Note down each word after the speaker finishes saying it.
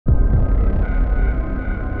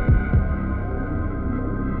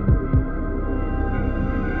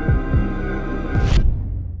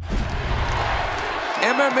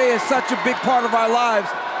MMA is such a big part of our lives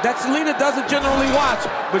that Selena doesn't generally watch,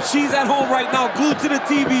 but she's at home right now, glued to the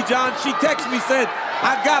TV, John. She texted me, said,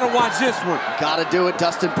 I gotta watch this one. Gotta do it.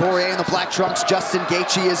 Dustin Poirier in the black trunks. Justin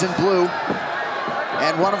Gaethje is in blue.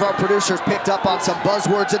 And one of our producers picked up on some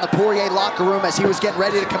buzzwords in the Poirier locker room as he was getting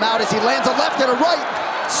ready to come out, as he lands a left and a right.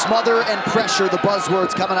 Smother and pressure, the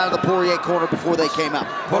buzzwords coming out of the Poirier corner before they came out.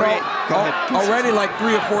 Poirier, already like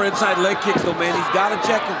 3 or 4 inside leg kicks though, man. He's gotta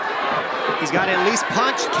check him. He's got to at least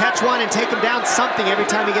punch, catch one, and take him down something every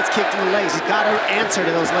time he gets kicked in the legs. He's got to answer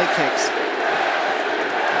to those leg kicks.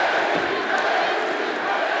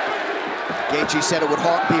 Gaethje said it would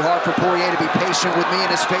be hard for Poirier to be patient with me in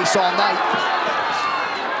his face all night.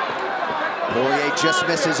 Poirier just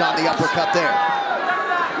misses on the uppercut there.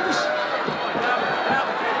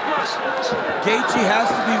 Gaethje has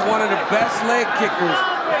to be one of the best leg kickers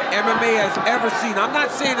MMA has ever seen. I'm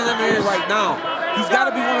not saying in MMA right now. He's got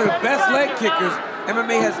to be one of the best leg kickers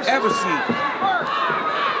MMA has ever seen.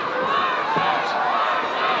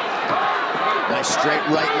 Nice straight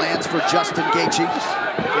right lands for Justin Gaethje.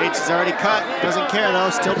 Gaethje's already cut, doesn't care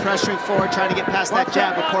though, still pressuring forward, trying to get past that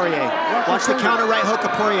jab of Poirier. Watch the counter right hook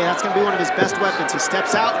of Poirier, that's going to be one of his best weapons. He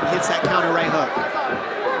steps out and hits that counter right hook.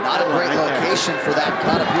 Not a great location for that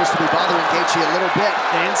cut, appears to be bothering Gaethje a little bit.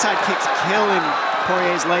 The inside kick's killing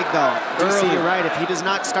Poirier's leg though. You're right, if he does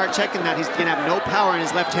not start checking that, he's going to have no power in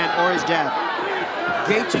his left hand or his jab.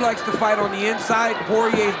 Gaethje likes to fight on the inside.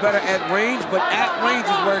 Poirier is better at range, but at range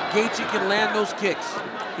is where Gaethje can land those kicks.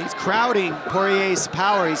 He's crowding Poirier's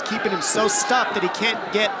power. He's keeping him so stuffed that he can't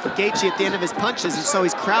get Gaethje at the end of his punches, and so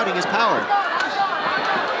he's crowding his power.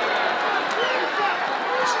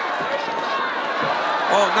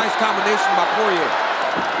 Oh, nice combination by Poirier.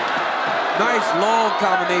 Nice long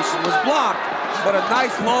combination. Was blocked, but a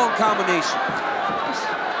nice long combination.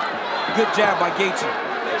 Good jab by Gaethje.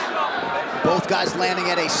 Both guys landing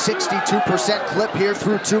at a 62% clip here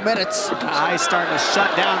through 2 minutes. The eye's starting to shut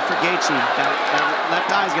down for Gaethje. That left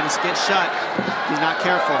eye is going to get shut. He's not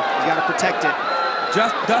careful. He's got to protect it.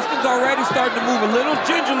 Dustin's already starting to move a little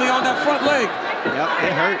gingerly on that front leg. Yep,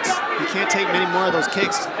 it hurts. He can't take many more of those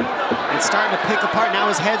kicks. It's starting to pick apart. Now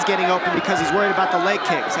his head's getting open because he's worried about the leg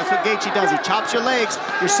kicks. That's what Gaethje does. He chops your legs.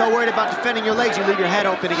 You're so worried about defending your legs, you leave your head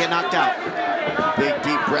open and get knocked out. Big,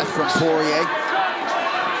 deep breath from Poirier.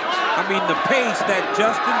 I mean, the pace that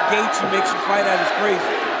Justin Gaethje makes you fight at is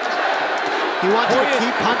crazy. He wants you to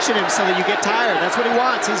keep punching him so that you get tired. That's what he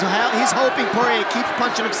wants. He's hoping Poirier keeps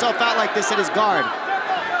punching himself out like this at his guard.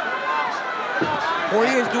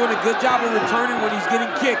 Poirier is doing a good job of returning when he's getting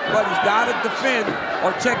kicked, but he's got to defend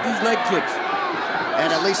or check these leg kicks. And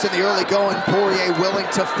at least in the early going, Poirier willing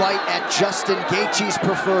to fight at Justin Gaethje's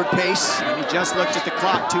preferred pace. And he just looked at the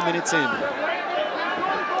clock 2 minutes in.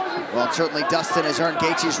 Well, certainly Dustin has earned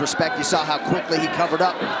Gaethje's respect. You saw how quickly he covered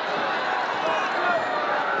up.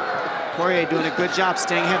 Poirier doing a good job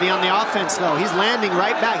staying heavy on the offense, though. He's landing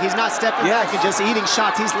right back. He's not stepping back and just eating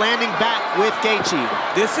shots. He's landing back with Gaethje.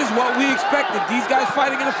 This is what we expected. These guys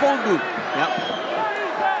fighting in a phone booth.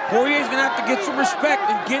 Yep. Poirier's going to have to get some respect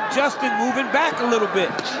and get Justin moving back a little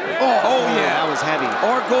bit. Oh yeah. That was heavy.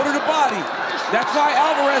 Or go to the body. That's why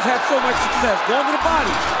Alvarez had so much success, going to the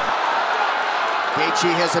body.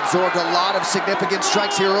 Gaethje has absorbed a lot of significant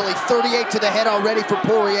strikes here early. 38 to the head already for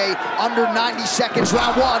Poirier. Under 90 seconds,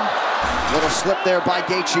 round 1. Little slip there by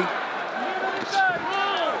Gaethje.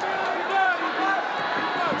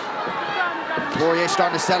 Poirier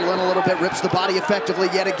starting to settle in a little bit, rips the body effectively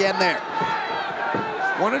yet again there.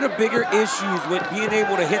 One of the bigger issues with being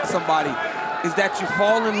able to hit somebody is that you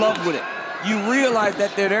fall in love with it. You realize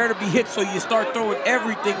that they're there to be hit, so you start throwing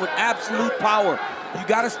everything with absolute power. You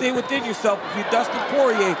got to stay within yourself if you're Dustin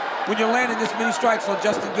Poirier when you're landing this many strikes on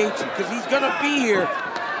Justin Gaethje, because he's going to be here.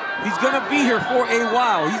 He's going to be here for a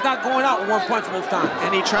while. He's not going out with one punch most times.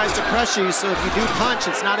 And he tries to pressure you, so if you do punch,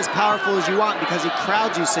 it's not as powerful as you want because he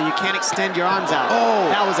crowds you so you can't extend your arms out. Oh!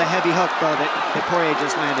 That was a heavy hook, though, that Poirier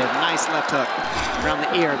just landed. Nice left hook around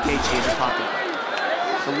the ear of Gaethje in the pocket.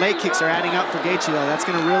 The leg kicks are adding up for Gaethje, though. That's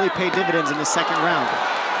going to really pay dividends in the second round.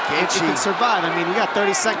 Gaethje can survive. I mean, you got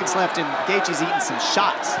 30 seconds left, and Gaethje's eating some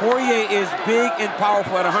shots. Poirier is big and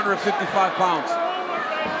powerful at 155 pounds.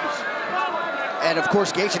 And of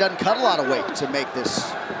course, Gaethje doesn't cut a lot of weight to make this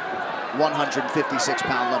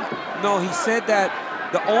 156-pound limit. No, he said that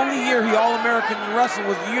the only year he All-American in wrestling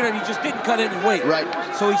was the year that he just didn't cut any weight. Right.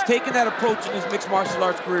 So he's taken that approach in his mixed martial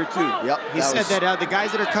arts career, too. Yep. He said that the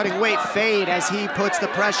guys that are cutting weight fade as he puts the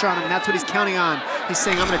pressure on him. That's what he's counting on. He's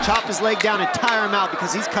saying, I'm going to chop his leg down and tire him out because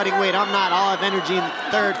he's cutting weight. I'm not. I'll have energy in the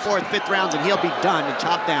 3rd, 4th, 5th rounds, and he'll be done and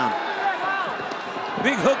chopped down.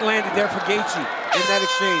 Big hook landed there for Gaethje in that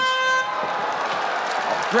exchange.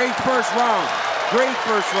 Great first round. Great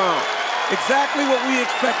first round. Exactly what we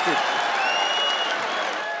expected.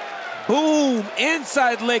 Boom!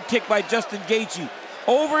 Inside leg kick by Justin Gaethje.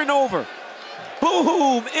 Over and over.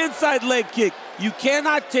 Boom! Inside leg kick. You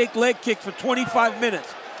cannot take leg kicks for 25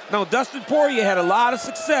 minutes. Now, Dustin Poirier had a lot of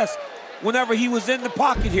success whenever he was in the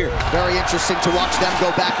pocket here. Very interesting to watch them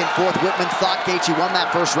go back and forth. Whitman thought Gaethje won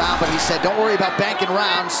that first round, but he said, don't worry about banking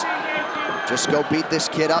rounds. Just go beat this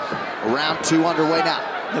kid up. Round 2 underway now.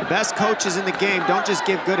 The best coaches in the game don't just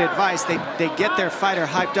give good advice. They get their fighter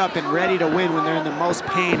hyped up and ready to win when they're in the most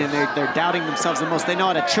pain and they're doubting themselves the most. They know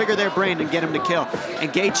how to trigger their brain and get them to kill. And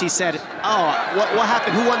Gaethje said, oh, what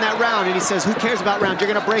happened? Who won that round? And he says, who cares about rounds? You're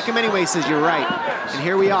going to break him anyway. He says, you're right. And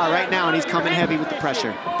here we are right now, and he's coming heavy with the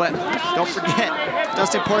pressure. But don't forget,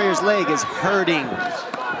 Dustin Poirier's leg is hurting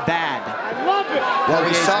bad. Well,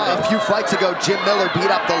 we saw a few fights ago, Jim Miller beat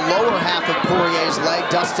up the lower half of Poirier's leg.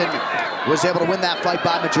 Dustin was able to win that fight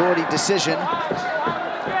by majority decision.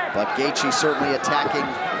 But Gaethje certainly attacking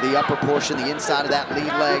the upper portion, the inside of that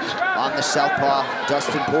lead leg on the southpaw,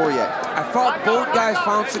 Dustin Poirier. I thought both guys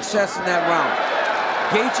found success in that round.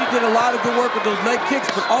 Gaethje did a lot of good work with those leg kicks,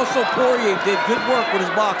 but also Poirier did good work with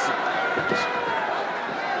his boxing.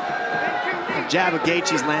 The jab of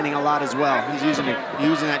Gaethje's landing a lot as well. He's using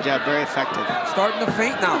that jab very effective. Starting to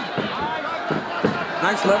feint now.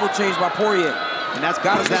 Nice level change by Poirier. And that's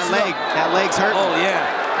because that leg's hurting. Oh, yeah.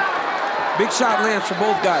 Big shot lands for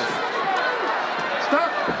both guys.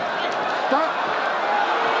 Stop. Stop.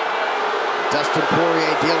 Dustin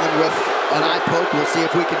Poirier dealing with an eye poke. We'll see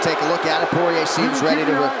if we can take a look at it. Poirier seems ready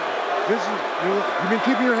to... You've been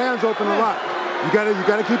keeping your hands open a lot. You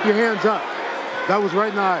gotta keep your hands up. That was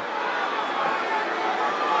right in the eye.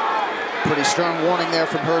 Pretty stern warning there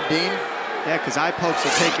from Herb Dean. Yeah, because eye pokes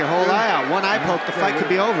will take your whole eye out. One eye poke, the fight could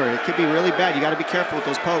be over. It could be really bad. You got to be careful with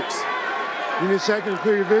those pokes. You need a second to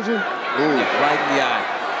clear your vision? Ooh, right in the eye.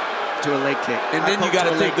 To a leg kick. And then you got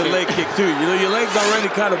to take the leg kick too. You know, your leg's already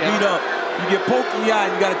kind of beat up. You get poked in the eye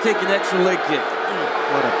and you got to take an extra leg kick.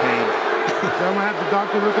 What a pain. So I'm going to have the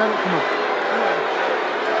doctor look at it? Come on.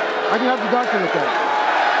 I can have the doctor look at it.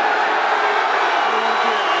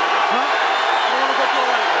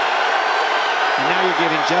 And now you're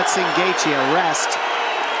giving Justin Gaethje a rest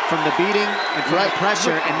from the beating and from the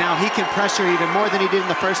pressure, and now he can pressure even more than he did in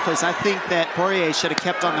the first place. I think that Poirier should have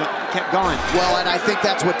kept going. Well, and I think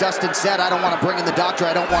that's what Dustin said. I don't want to bring in the doctor.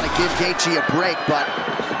 I don't want to give Gaethje a break, but...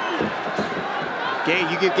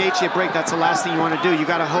 You give Gaethje a break, that's the last thing you want to do. You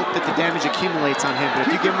got to hope that the damage accumulates on him. But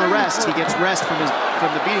if you give him a rest, he gets rest from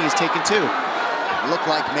the beating he's taken too. Looked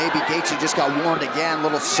like maybe Gaethje just got warned again, a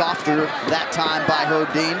little softer that time by Herb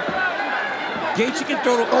Dean. Gaethje can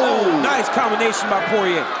throw the... Oh, nice combination by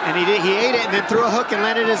Poirier. And he ate it and then threw a hook and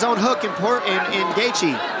landed his own hook in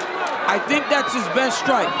Gaethje. I think that's his best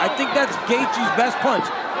strike. I think that's Gaethje's best punch,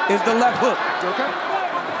 is the left hook. Okay.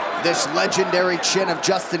 This legendary chin of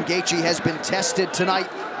Justin Gaethje has been tested tonight.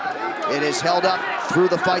 It is held up through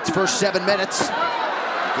the fight's first 7 minutes.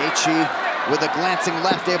 Gaethje with a glancing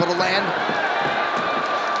left able to land.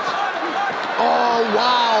 Oh,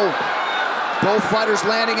 wow. Both fighters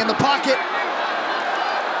landing in the pocket.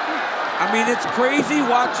 I mean, it's crazy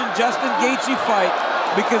watching Justin Gaethje fight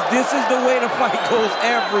because this is the way the fight goes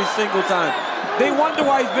every single time. They wonder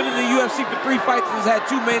why he's been in the UFC for 3 fights and has had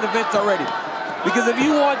 2 main events already. Because if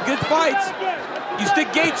you want good fights, you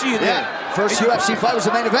stick Gaethje in there. First UFC fight was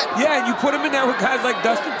the main event. Yeah, and you put him in there with guys like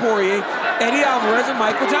Dustin Poirier, Eddie Alvarez, and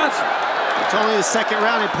Michael Johnson. It's only the second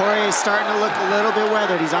round, and Poirier is starting to look a little bit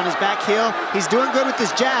weathered. He's on his back heel. He's doing good with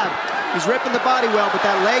his jab. He's ripping the body well, but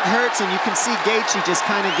that leg hurts, and you can see Gaethje just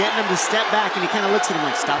kind of getting him to step back, and he kind of looks at him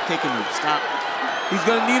like, stop kicking me, stop. He's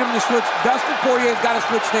going to need him to switch. Dustin Poirier's got to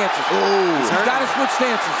switch stances. He's got to switch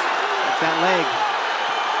stances. It's that leg.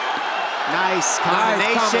 Nice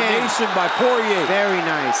combination. Nice combination by Poirier. Very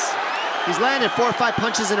nice. He's landed 4 or 5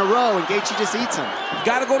 punches in a row, and Gaethje just eats them. You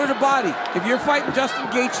got to go to the body. If you're fighting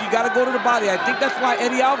Justin Gaethje, you got to go to the body. I think that's why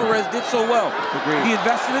Eddie Alvarez did so well. Agreed. He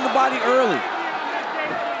invested in the body early.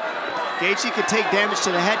 Gaethje could take damage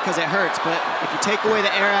to the head because it hurts, but if you take away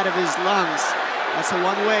the air out of his lungs, that's the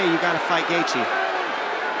one way you got to fight Gaethje.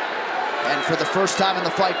 And for the first time in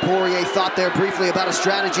the fight, Poirier thought there briefly about a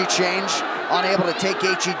strategy change, unable to take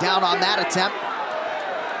Gaethje down on that attempt.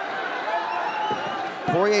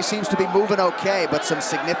 Poirier seems to be moving okay, but some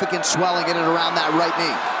significant swelling in and around that right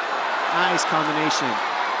knee. Nice combination.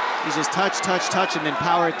 He's just touch, touch, touch, and then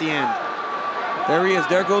power at the end. There he is.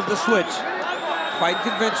 There goes the switch.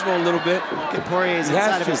 Fighting conventional a little bit. Look at Poirier's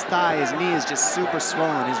inside of his thigh. His knee is just super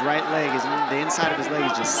swollen. His right leg, the inside of his leg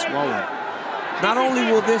is just swollen. Not only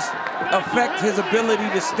will this affect his ability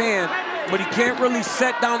to stand, but he can't really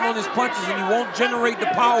set down on his punches, and he won't generate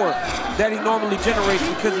the power that he normally generates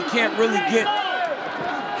because he can't really get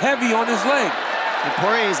heavy on his leg. And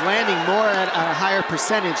Poirier is landing more at a higher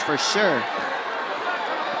percentage for sure.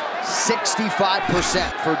 65%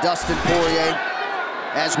 for Dustin Poirier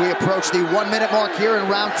as we approach the 1 minute mark here in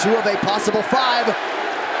round 2 of a possible 5.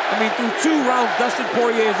 I mean, through 2 rounds, Dustin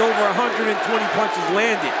Poirier is over 120 punches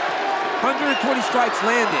landed. 120 strikes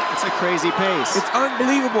landed. It's a crazy pace. It's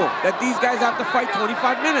unbelievable that these guys have to fight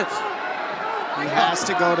 25 minutes. He has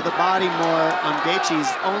to go to the body more on Gaethje.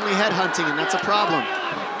 He's only head hunting, and that's a problem.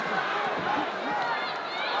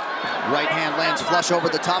 Right hand lands flush over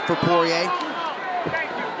the top for Poirier.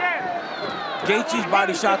 Gaethje's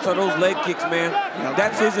body shots are those leg kicks, man.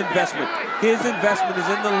 That's his investment. His investment is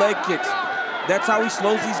in the leg kicks. That's how he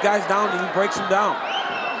slows these guys down and he breaks them down.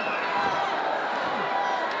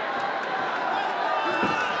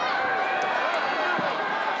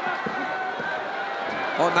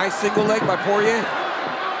 Oh, nice single leg by Poirier.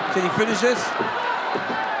 Can he finish this?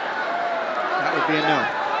 That would be a no.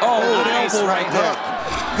 Oh, good nice elbow right there.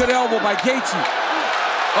 Good elbow by Gaethje.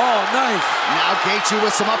 Oh, nice. Now Gaethje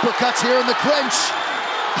with some uppercuts here in the clinch.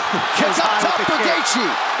 Kick up top for Gaethje.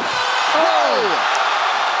 Oh!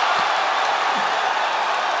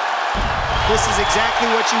 This is exactly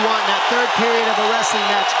what you want in that third period of a wrestling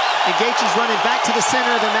match. And Gaethje's running back to the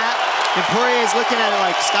center of the mat, and Poirier is looking at it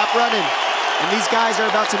like, stop running. And these guys are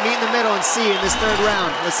about to meet in the middle and see in this third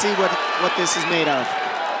round. Let's see what this is made of.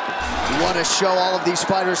 What a show all of these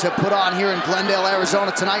fighters have put on here in Glendale,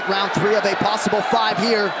 Arizona tonight. Round 3 of a possible 5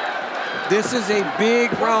 here. This is a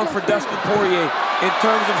big round for Dustin Poirier in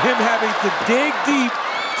terms of him having to dig deep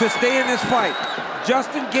to stay in this fight.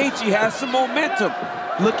 Justin Gaethje has some momentum.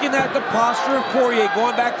 Looking at the posture of Poirier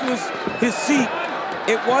going back to his seat,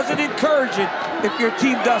 it wasn't encouraging if you're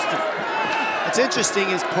Team Dustin. What's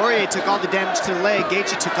interesting is Poirier took all the damage to the leg,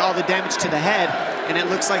 Gaethje took all the damage to the head, and it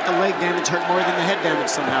looks like the leg damage hurt more than the head damage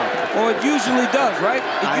somehow. Well, it usually does, right?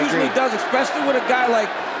 I usually agree. does, especially with a guy like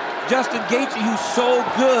Justin Gaethje who's so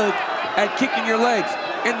good at kicking your legs.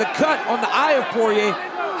 And the cut on the eye of Poirier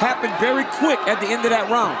happened very quick at the end of that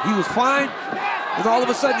round. He was fine, and all of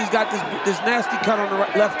a sudden he's got this nasty cut on the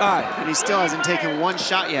left eye. And he still hasn't taken one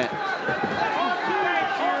shot yet.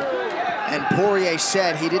 And Poirier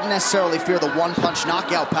said he didn't necessarily fear the one-punch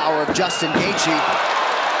knockout power of Justin Gaethje,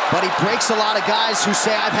 but he breaks a lot of guys who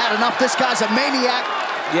say, I've had enough, this guy's a maniac.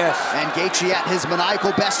 Yes. And Gaethje at his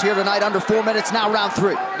maniacal best here tonight, under 4 minutes now, round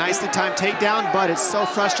 3. Nicely timed takedown, but it's so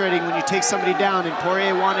frustrating when you take somebody down, and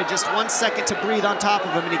Poirier wanted just 1 second to breathe on top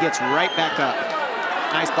of him, and he gets right back up.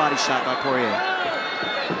 Nice body shot by Poirier.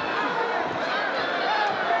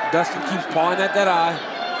 Dustin keeps pawing at that eye.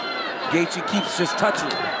 Gaethje keeps just touching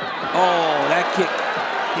it. Oh, that kick.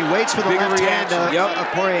 He waits for the Bigger left hand reaction. of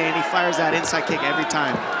Poirier, and he fires that inside kick every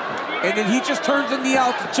time. And then he just turns the knee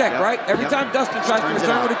out to check, right? Every time Dustin tries to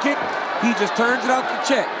return with a kick, he just turns it out to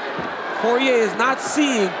check. Poirier is not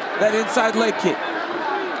seeing that inside leg kick.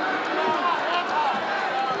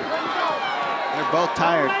 They're both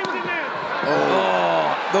tired.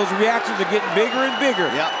 Oh, those reactions are getting bigger and bigger.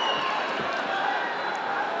 Yep.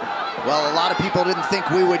 Well, a lot of people didn't think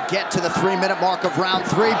we would get to the 3-minute mark of round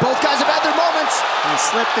 3. Both guys have had their moments. He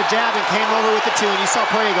slipped the jab and came over with the 2, and you saw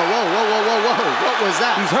Poirier go, whoa, whoa, whoa, whoa, whoa. What was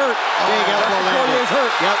that? He's hurt. Big elbow landed. Poirier's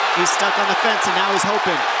hurt. Yep, he's stuck on the fence, and now he's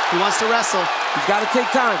hoping. He wants to wrestle. He's got to take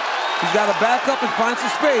time. He's got to back up and find some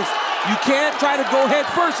space. You can't try to go head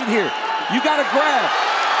first in here. You got to grab.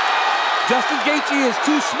 Justin Gaethje is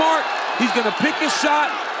too smart. He's going to pick his shot.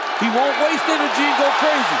 He won't waste energy and go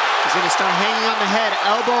crazy. He's going to start hanging on the head,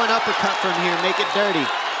 elbow and uppercut from here, make it dirty.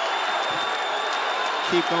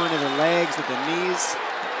 Keep going to the legs with the knees.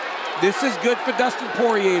 This is good for Dustin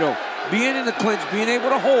Poirier, though. Being in the clinch, being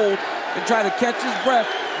able to hold and try to catch his breath,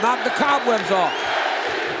 knock the cobwebs off.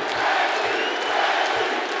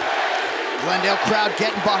 Glendale crowd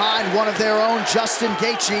getting behind one of their own, Justin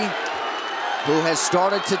Gaethje, who has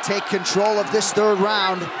started to take control of this 3rd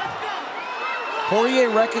round.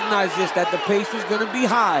 Poirier recognized this, that the pace was going to be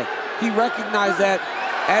high. He recognized that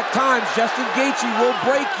at times Justin Gaethje will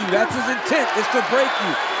break you. That's his intent, is to break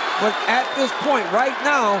you. But at this point, right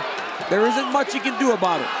now, there isn't much he can do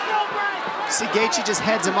about it. See, Gaethje just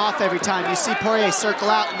heads him off every time. You see Poirier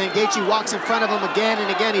circle out, and then Gaethje walks in front of him again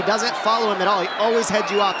and again. He doesn't follow him at all. He always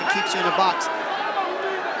heads you off and keeps you in a box.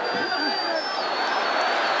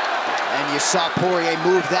 And you saw Poirier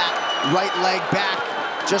move that right leg back.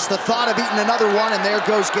 Just the thought of eating another one, and there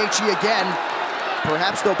goes Gaethje again.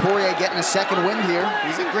 Perhaps, though, Poirier getting a 2nd win here.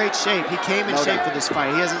 He's in great shape. He came in shape for this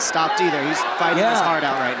fight. He hasn't stopped either. He's fighting his heart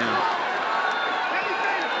out right now.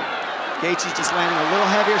 Gaethje's just landing a little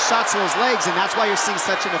heavier shots to those legs, and that's why you're seeing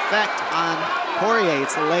such an effect on Poirier.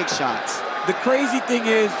 It's the leg shots. The crazy thing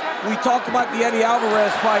is, we talk about the Eddie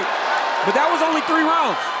Alvarez fight, but that was only 3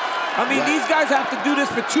 rounds. I mean, these guys have to do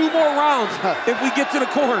this for 2 more rounds if we get to the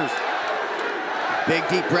corners. Big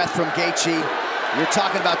deep breath from Gaethje. You're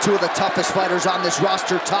talking about 2 of the toughest fighters on this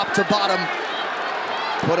roster, top to bottom.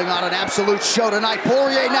 Putting on an absolute show tonight.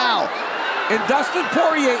 Poirier now. And Dustin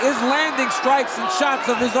Poirier is landing strikes and shots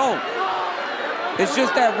of his own. It's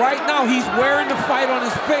just that right now he's wearing the fight on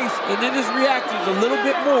his face, and in his reactions a little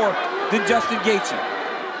bit more than Justin Gaethje.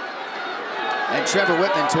 And Trevor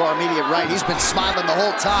Whitman to our immediate right. He's been smiling the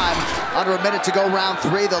whole time. Under a minute to go, round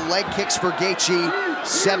 3. The leg kicks for Gaethje,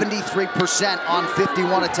 73% on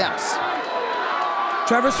 51 attempts.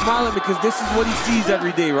 Trevor's smiling because this is what he sees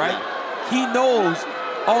every day, right? He knows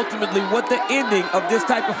ultimately what the ending of this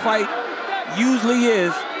type of fight usually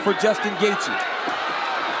is for Justin Gaethje.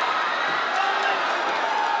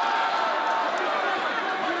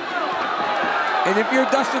 And if you're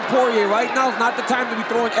Dustin Poirier, right now is not the time to be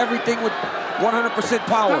throwing everything with 100%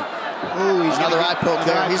 power. Ooh, he's another eye poke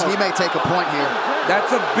there. He may take a point here.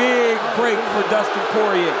 That's a big break for Dustin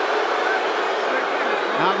Poirier.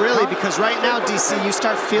 Not really, because right now, DC, you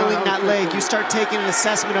start feeling that leg. You start taking an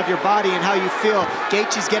assessment of your body and how you feel.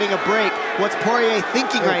 Gaethje's getting a break. What's Poirier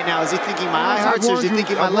thinking right now? Is he thinking my eye hurts, or is he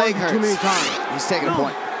thinking my leg hurts? Too many times. He's taking a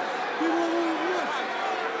point.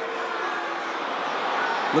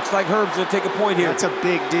 Looks like Herb's gonna take a point here. That's a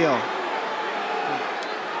big deal.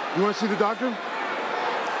 You want to see the doctor? Didn't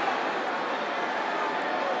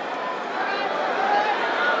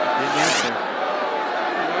answer.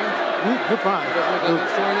 You're fine.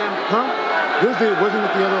 Huh? Wasn't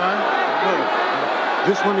it the other eye? No.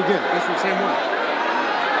 This one again. This one, same one.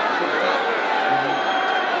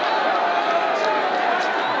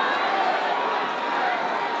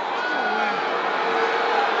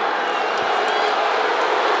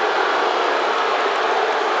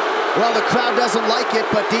 Well, the crowd doesn't like it,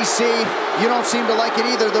 but DC, you don't seem to like it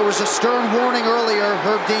either. There was a stern warning earlier.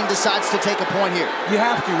 Herb Dean decides to take a point here. You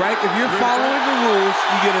have to, right? If you're following the rules,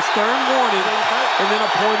 you get a stern warning, and then a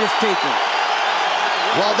point is taken.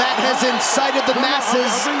 Well, that has incited the masses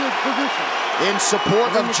in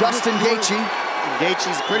support of Justin Gaethje.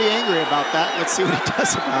 Gaethje's pretty angry about that. Let's see what he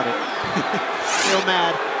does about it. Still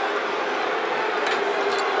mad.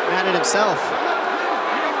 Mad at himself.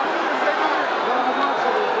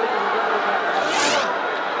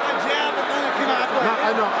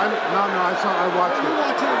 I watched it.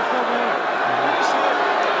 I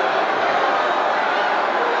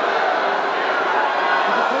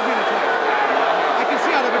can see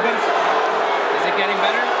how everybody's. Is it getting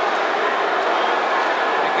better?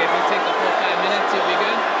 Okay, if you take the full 5 minutes, you'll be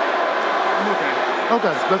good? I'm okay.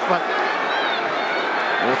 Okay, let's fight.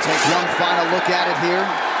 We'll take one final look at it here.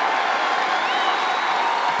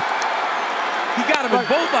 He got him in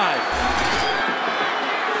both eyes.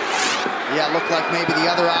 Yeah, it looked like maybe the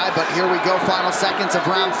other eye, but here we go, final seconds of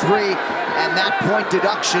round 3, and that point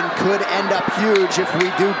deduction could end up huge if we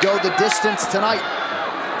do go the distance tonight.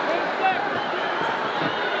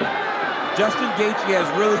 Justin Gaethje has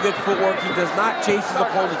really good footwork. He does not chase his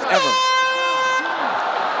opponents ever.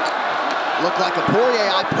 Looked like a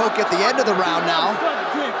Poirier eye poke at the end of the round now.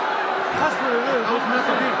 That's what it is.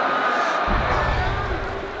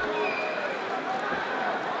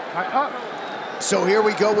 Up. So here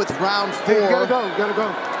we go with round 4. Hey, you gotta go.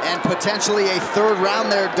 And potentially a 3rd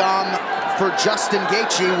round there, Dom, for Justin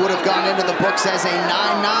Gaethje would have gone into the books as a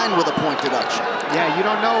 9-9 with a point deduction. Yeah, you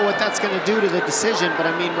don't know what that's going to do to the decision, but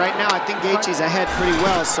I mean, right now I think Gaethje's ahead pretty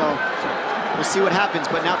well, so we'll see what happens.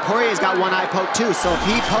 But now Poirier's got one eye poke too, so if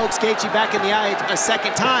he pokes Gaethje back in the eye a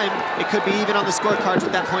second time, it could be even on the scorecards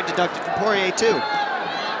with that point deducted from Poirier too.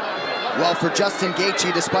 Well, for Justin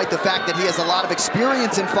Gaethje, despite the fact that he has a lot of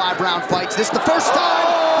experience in 5-round fights, this is the first time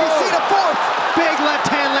he's seen a 4th. Big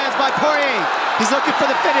left hand lands by Poirier. He's looking for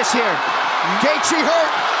the finish here. Gaethje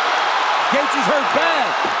hurt. Gaethje's hurt bad,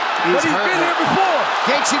 but he's been here before.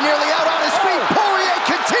 Gaethje nearly out on his feet. Poirier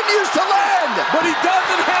continues to land. But he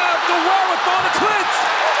doesn't have the wherewithal to clinch.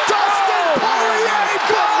 Dustin Poirier,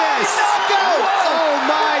 goodness. knockout. Oh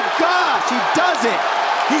my gosh, he does it.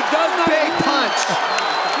 He does not. Big punch.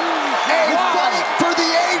 A fight for the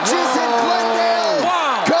ages in Glendale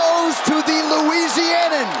goes to the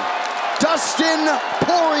Louisianan, Dustin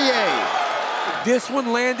Poirier. This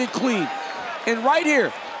one landed clean. And right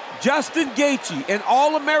here, Justin Gaethje, an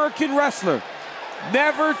All-American wrestler,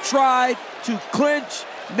 never tried to clinch,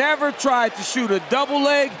 never tried to shoot a double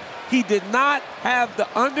leg. He did not have the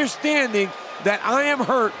understanding that I am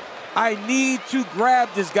hurt. I need to grab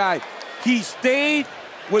this guy. He stayed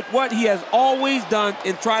with what he has always done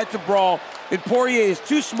and tried to brawl. And Poirier is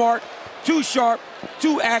too smart, too sharp,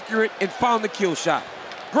 too accurate, and found the kill shot.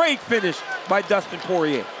 Great finish by Dustin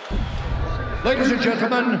Poirier. Ladies and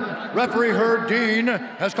gentlemen, referee Herb Dean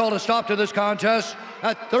has called a stop to this contest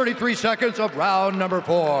at 33 seconds of round number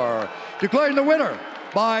 4. Declaring the winner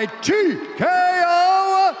by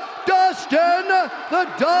TKO, Dustin, the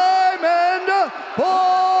Diamond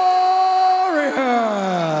Poirier.